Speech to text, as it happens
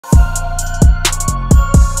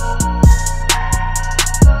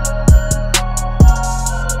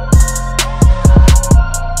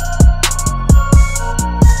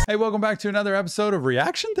Hey, welcome back to another episode of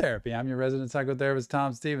Reaction Therapy. I'm your resident psychotherapist,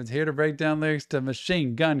 Tom Stevens, here to break down lyrics to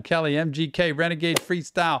Machine Gun Kelly, MGK Renegade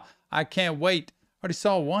Freestyle. I can't wait. Already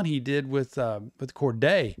saw one he did with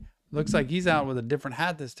Corday. Looks like he's out with a different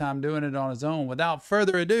hat this time, doing it on his own. Without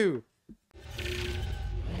further ado,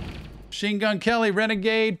 Machine Gun Kelly,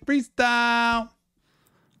 Renegade Freestyle.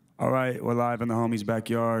 All right, we're live in the homie's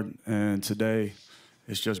backyard, and today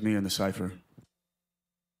it's just me and the cypher.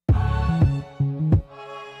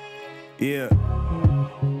 Yeah.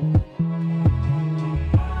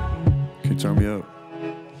 Can you turn me up?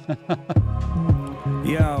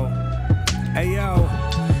 Yo, hey yo,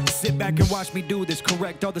 sit back and watch me do this.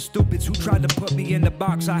 Correct all the stupids who tried to put me in the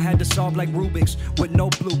box I had to solve like Rubik's, with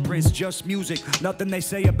no blueprints, just music. Nothing they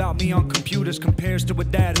say about me on computers compares to a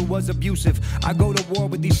dad who was abusive. I go to war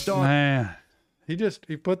with these stars. Man,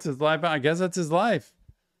 he puts his life out. I guess that's his life.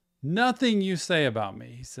 Nothing you say about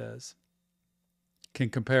me, he says, can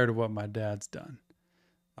compare to what my dad's done.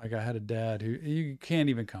 Like, I had a dad who you can't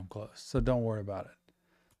even come close, so don't worry about it.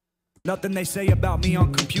 Nothing they say about me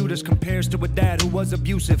on computers compares to a dad who was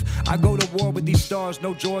abusive. I go to war with these stars,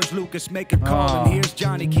 no George Lucas, make a call, and here's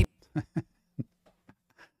Johnny. Keep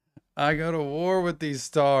I go to war with these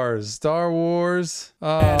stars. Star Wars.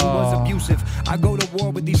 Dad who was abusive. I go to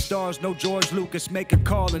war with these stars, no George Lucas, make a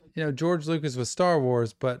call. And you know, George Lucas was Star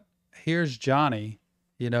Wars, but here's Johnny,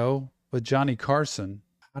 you know, with Johnny Carson.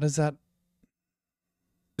 How does that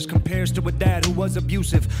compares to a dad who was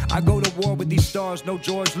abusive? I go to war with these stars, no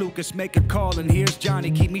George Lucas, make a call, and here's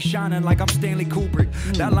Johnny. Keep me shining like I'm Stanley Kubrick.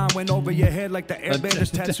 That line went over your head like the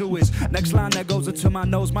airbender's tattoo is. Next line that goes into my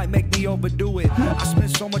nose might make me overdo it. I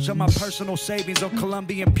spent so much of my personal savings on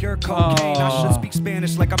Colombian pure cocaine. I should speak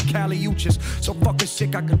Spanish like I'm Cali Uchis. So fucking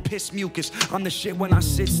sick I could piss mucus. I'm the shit when I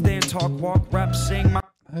sit, stand, talk, walk, rap, sing.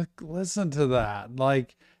 Listen to that.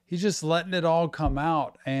 Like, he's just letting it all come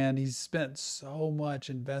out, and he's spent so much,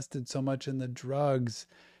 invested so much in the drugs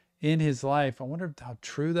in his life. I wonder how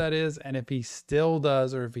true that is, and if he still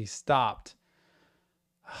does or if he stopped.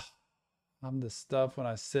 I'm the stuff when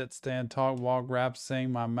I sit, stand, talk, walk, rap,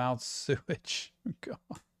 sing, my mouth's sewage. God.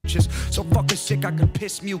 So fucking sick I can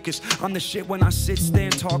piss mucus. I'm the shit when I sit,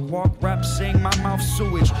 stand, talk, walk, rap, sing, my mouth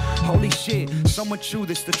sewage. Holy shit, someone chew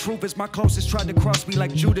this. The truth is my closest tried to cross me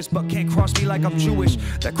like Judas, but can't cross me like I'm Jewish.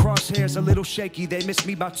 That crosshair's a little shaky, they miss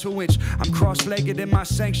me by 2 inches. I'm cross-legged in my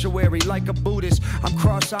sanctuary like a Buddhist. I'm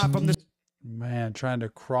cross-eyed from the... Man, trying to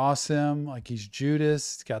cross him like he's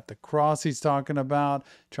Judas. He's got the cross he's talking about,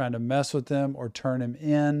 trying to mess with him or turn him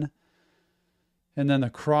in. And then the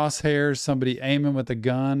crosshairs, somebody aiming with a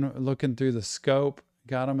gun, looking through the scope,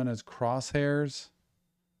 got him in his crosshairs.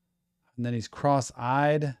 And then he's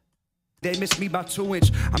cross-eyed. They miss me by 2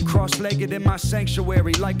 inches. I'm cross-legged in my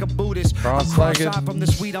sanctuary like a Buddhist. I'm cross-eyed from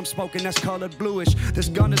this weed I'm smoking that's colored bluish. This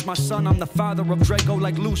gun is my son, I'm the father of Draco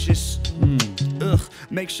like Lucius. Ugh,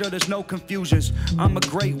 make sure there's no confusions. I'm a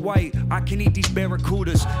great white, I can eat these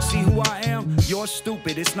barracudas. See who I am? You're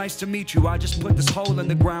stupid, it's nice to meet you. I just put this hole in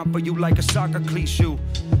the ground for you like a soccer cleat shoe.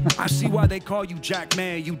 I see why they call you Jack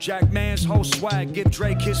Man. You Jack Man's whole swag, give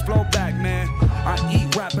Drake his flow back, man. I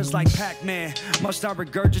eat rappers like Pac-Man. Must I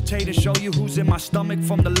regurgitate and show you who's in my stomach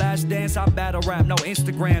from the last dance? I battle rap, no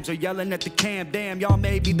Instagrams or yelling at the cam. Damn, y'all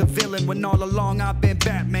may be the villain when all along I've been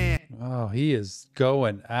Batman. Oh, he is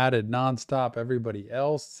going at it nonstop. Everybody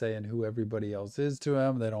else saying who everybody else is to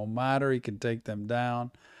him. They don't matter. He can take them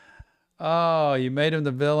down. Oh, you made him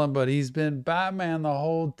the villain, but he's been Batman the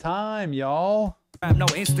whole time, y'all. No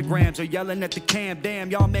Instagrams or yelling at the cam.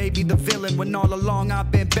 Damn, y'all may be the villain when all along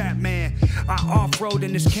I've been Batman. I off-road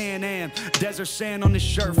in this Can-Am. Desert sand on this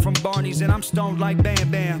shirt from Barney's, and I'm stoned like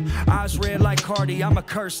Bam Bam. Eyes red like Cardi, I'm a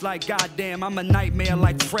curse like goddamn. I'm a nightmare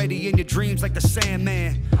like Freddy, in your dreams like the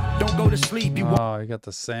Sandman. Don't go to sleep. You got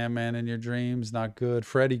the Sandman in your dreams. Not good.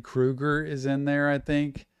 Freddy Krueger is in there, I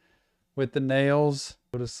think, with the nails.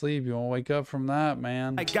 Go to sleep. You won't wake up from that,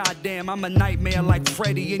 man. Like goddamn, I'm a nightmare like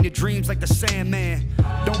Freddy, in your dreams like the Sandman.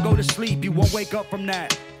 Don't go to sleep. You won't wake up from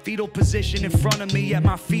that. Fetal position in front of me, at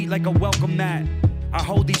my feet like a welcome mat. I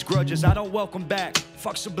hold these grudges, I don't welcome back.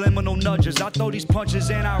 Fuck subliminal nudges, I throw these punches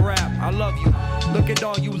and I rap. I love you. Look at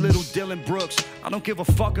all you little Dylan Brooks. I don't give a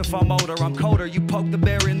fuck if I'm older, I'm colder. You poke the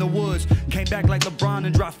bear in the woods. Came back like LeBron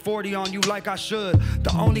and dropped 40 on you like I should.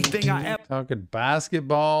 The only thing I ever... Talking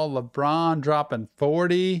basketball, LeBron dropping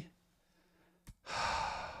 40.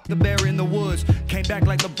 The bear in the woods. Came back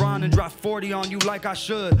like LeBron and dropped 40 on you like I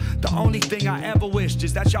should. The only thing I ever wished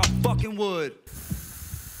is that y'all fucking would.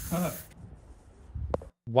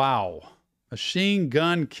 Wow. Machine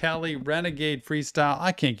Gun Kelly, Renegade Freestyle.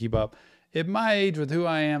 I can't keep up. At my age with who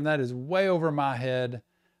I am, that is way over my head.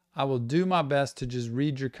 I will do my best to just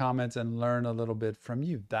read your comments and learn a little bit from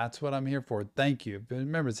you. That's what I'm here for. Thank you. But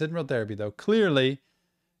remember, it's Hidden Real Therapy, though. Clearly,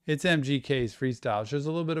 it's MGK's freestyle. It shows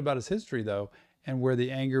a little bit about his history, though, and where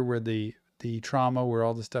the anger, where the trauma, where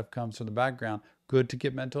all the stuff comes from the background. Good to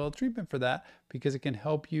get mental health treatment for that, because it can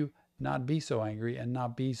help you not be so angry and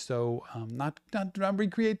not be so, not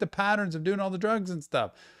recreate the patterns of doing all the drugs and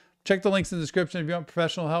stuff. Check the links in the description if you want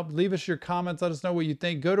professional help. Leave us your comments. Let us know what you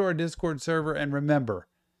think. Go to our Discord server, and remember,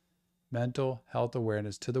 mental health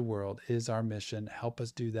awareness to the world is our mission. Help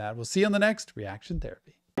us do that. We'll see you on the next Reaction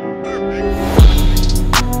Therapy.